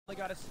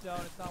got a stone.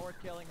 It's not worth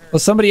killing her. Well,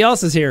 somebody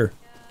else is here.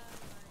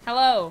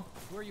 Hello.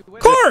 Who are you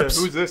with? Corpse!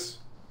 Who's this?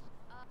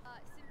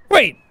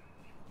 Wait.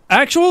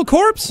 Actual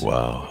corpse?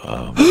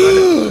 Wow.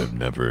 I've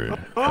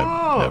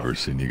never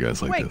seen you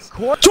guys like this.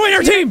 Join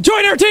our team!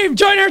 Join our team!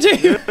 Join our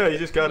team! Yeah, he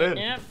just got in.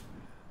 Yep.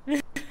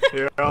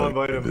 Here, I'll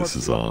invite him. This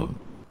is on.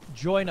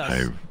 Join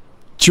us.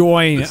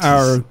 Join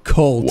our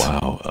cult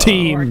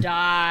team. Or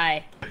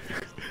die.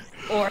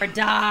 Or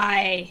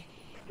die.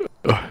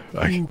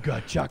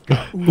 Ooga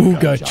chaka.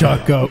 Ooga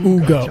chaka.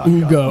 Ooga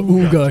ooga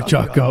ooga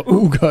chaka.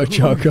 Ooga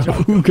chaka.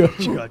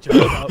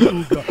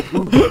 Ooga.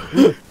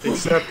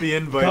 Accept the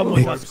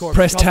invite.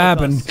 Press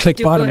tab and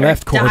click bottom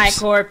left, corpse. Die,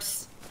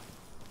 corpse.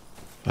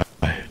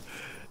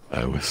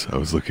 I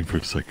was looking for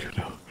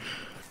Sykkuno.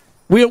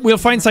 We'll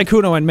find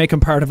Sykkuno and make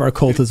him part of our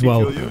cult as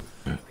well.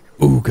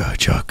 Ooga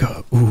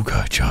chaka.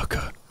 Ooga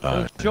chaka.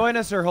 Join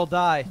us or he'll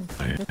die.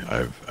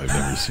 I've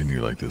never seen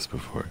you like this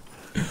before.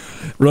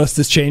 Rust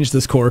has changed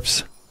this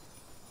corpse.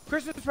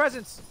 Christmas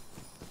presents.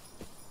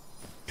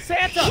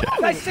 Santa!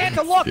 Guys,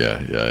 Santa, look!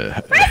 Yeah.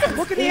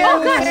 Look at the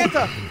end,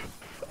 Santa!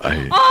 I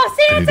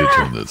need to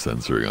turn the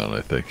censoring on,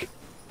 I think.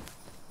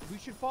 We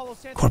should follow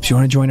Santa. Corpse, you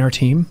want to join our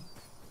team?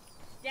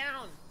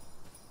 Down.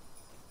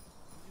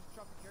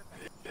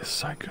 Is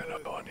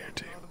Sykkuno on your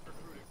team?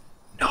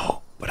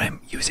 No, but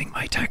I'm using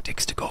my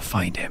tactics to go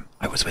find him.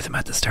 I was with him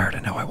at the start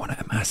and now I want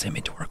to amass him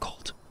into our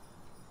cult.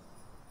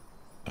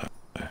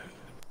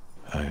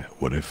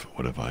 What if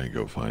I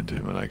go find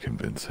him and I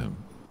convince him?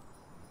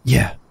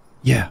 Yeah,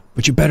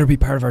 but you better be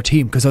part of our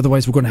team because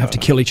otherwise we're going to have to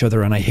kill each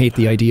other and I hate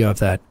the idea of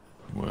that.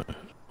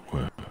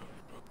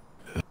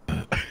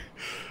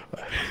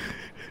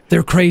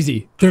 They're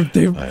crazy.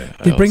 They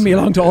bring me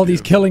along to all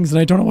these killings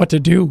and I don't know what to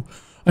do.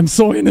 I'm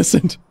so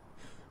innocent.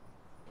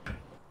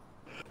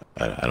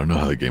 I don't know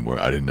how the game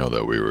works. I didn't know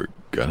that we were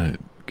gonna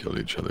kill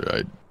each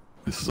other.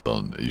 This is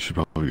on. You should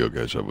probably go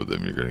catch up with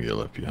them. You're gonna get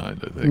left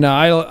behind, I think.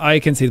 No, I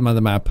can see them on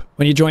the map.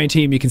 When you join a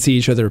team, you can see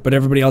each other, but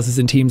everybody else is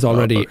in teams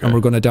already, and we're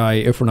gonna die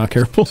if we're not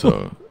careful.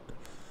 So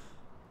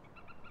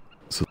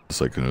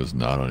Sykkuno's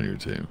not on your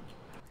team.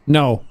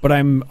 No, but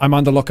I'm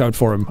on the lookout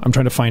for him. I'm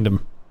trying to find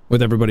him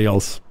with everybody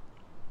else.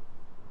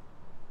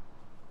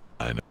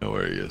 I know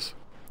where he is.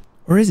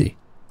 Where is he?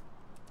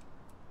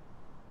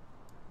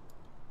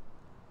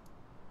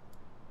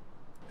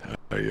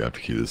 You have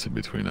to keep this in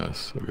between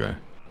us, okay?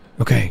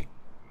 Okay.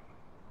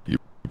 You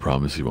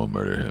promise you won't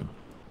murder him?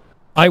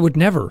 I would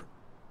never.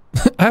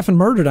 I haven't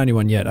murdered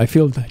anyone yet. I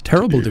feel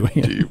terrible doing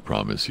it. Do you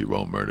promise you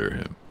won't murder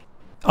him?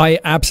 I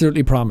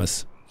absolutely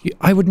promise.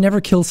 I would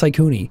never kill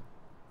Sykkuno.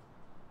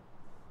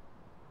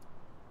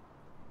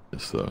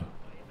 So,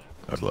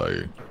 I'd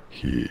like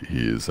he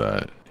is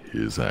at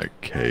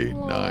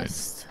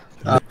K9.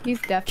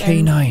 He's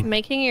definitely K9.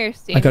 making your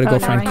Steam I gotta go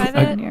phone find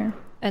private,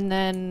 and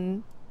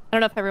then I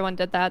don't know if everyone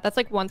did that. That's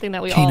like one thing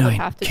that we all would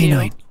have to do.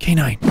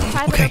 K9.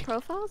 Private Okay.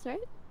 profiles, right?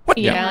 What?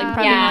 Yeah, like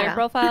private Yeah.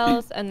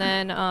 profiles, and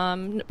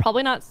then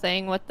probably not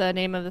saying what the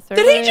name of the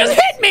server is. Did he just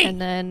hit me? And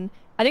then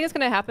I think it's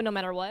gonna happen no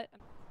matter what.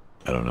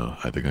 I don't know.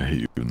 I think I hit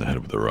you in the head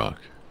with a rock.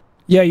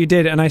 Yeah, you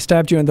did, and I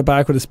stabbed you in the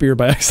back with a spear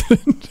by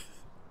accident.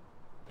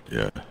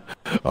 Yeah.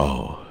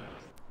 Oh.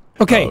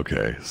 Okay.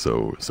 Okay.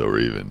 So we're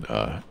even.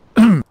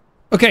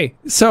 Okay,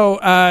 so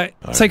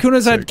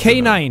Sykkuno's at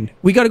K9.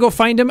 We gotta go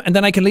find him, and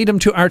then I can lead him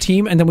to our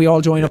team, and then we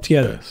all join up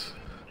together.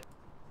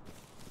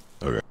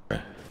 Yes.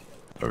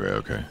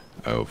 Okay.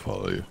 I will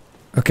follow you.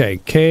 Okay,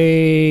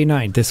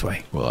 K9 this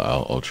way.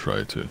 Well, I'll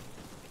try to.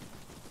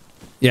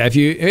 Yeah,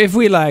 if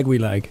we lag, we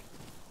lag.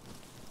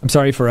 I'm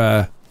sorry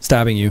for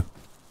stabbing you.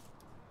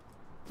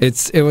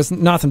 It was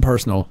nothing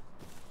personal.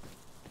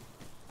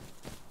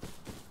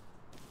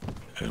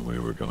 And we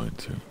were going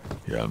to.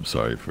 Yeah, I'm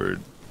sorry for.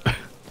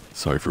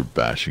 Sorry for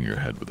bashing your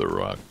head with a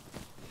rock.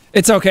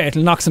 It's okay.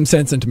 It'll knock some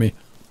sense into me.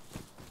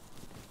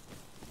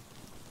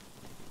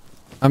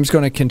 I'm just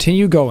going to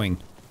continue going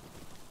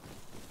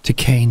to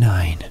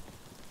K9,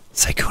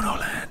 Sykkuno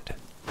Land.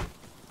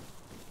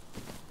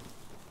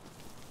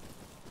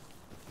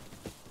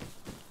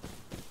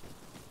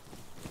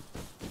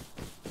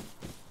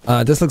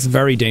 This looks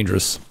very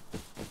dangerous.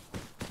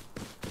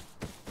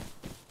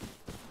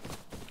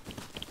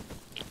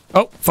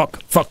 Oh,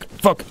 fuck.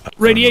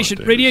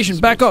 Radiation,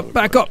 back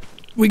up.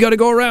 We gotta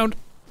go around.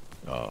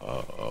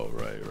 Oh,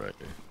 right.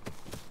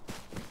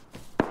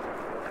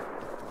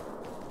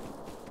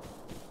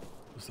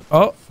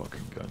 Oh.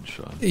 Fucking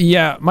gunshot.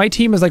 Yeah, my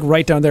team is like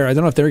right down there. I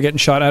don't know if they're getting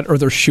shot at or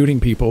they're shooting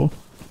people.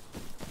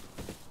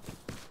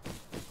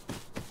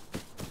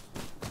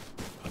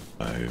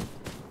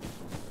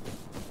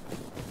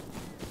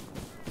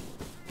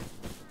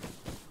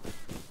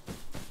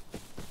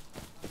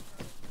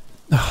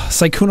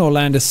 Sykkuno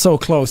Land is so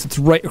close. It's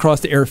right across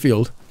the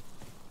airfield.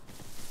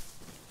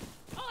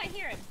 Oh, I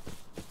hear him.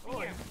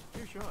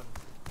 Here's Sean.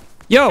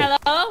 Yo!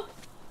 Hello?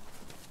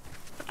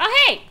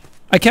 Oh, hey!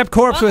 I kept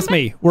Corpse with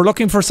me. We're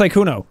looking for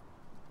Sykkuno.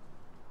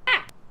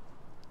 Ah.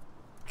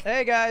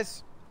 Hey,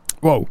 guys.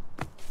 Whoa.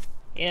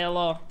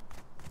 Hello.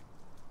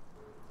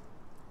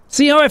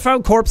 See how I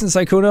found Corpse and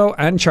Sykkuno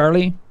and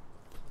Charlie?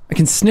 I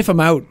can sniff them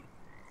out.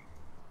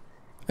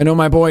 I know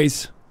my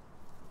boys.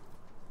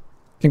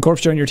 Can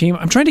Corpse join your team?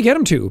 I'm trying to get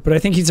him to, but I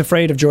think he's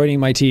afraid of joining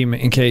my team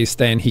in case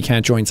then he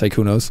can't join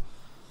Sykkuno's.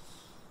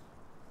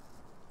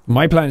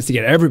 My plan is to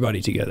get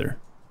everybody together.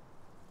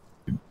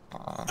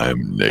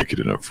 I'm naked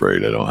and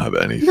afraid. I don't have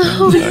anything.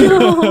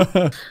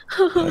 No.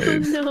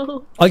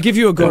 I'll give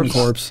you a gun,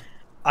 Corpse.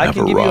 I Have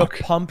can a give you a rock.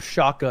 pump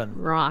shotgun.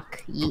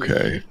 Rock.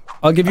 Okay.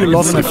 I'll give you I can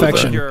love and sleep with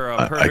affection.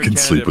 that. I can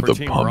sleep with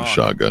a pump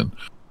shotgun.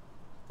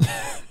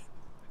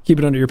 Keep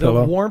it under your The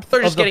pillow. warmth They're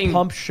of just the getting-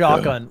 pump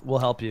shotgun will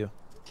help you.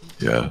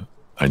 Yeah.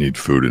 I need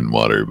food and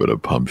water, but a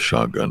pump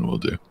shotgun will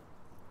do.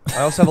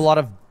 I also have a lot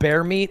of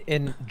bear meat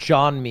and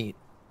John meat.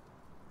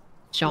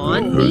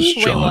 John? Who's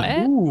Wait, John?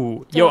 what?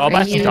 Ooh. Yo, I'll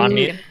buy some John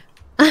meat.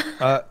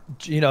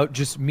 You know,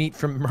 just meat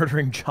from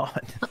murdering John.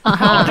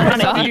 How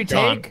much John. did you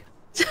take?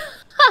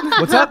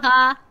 What's up?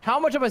 How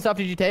much of my stuff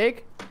did you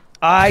take?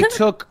 I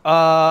took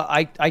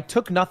I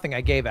took nothing. I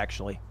gave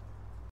actually.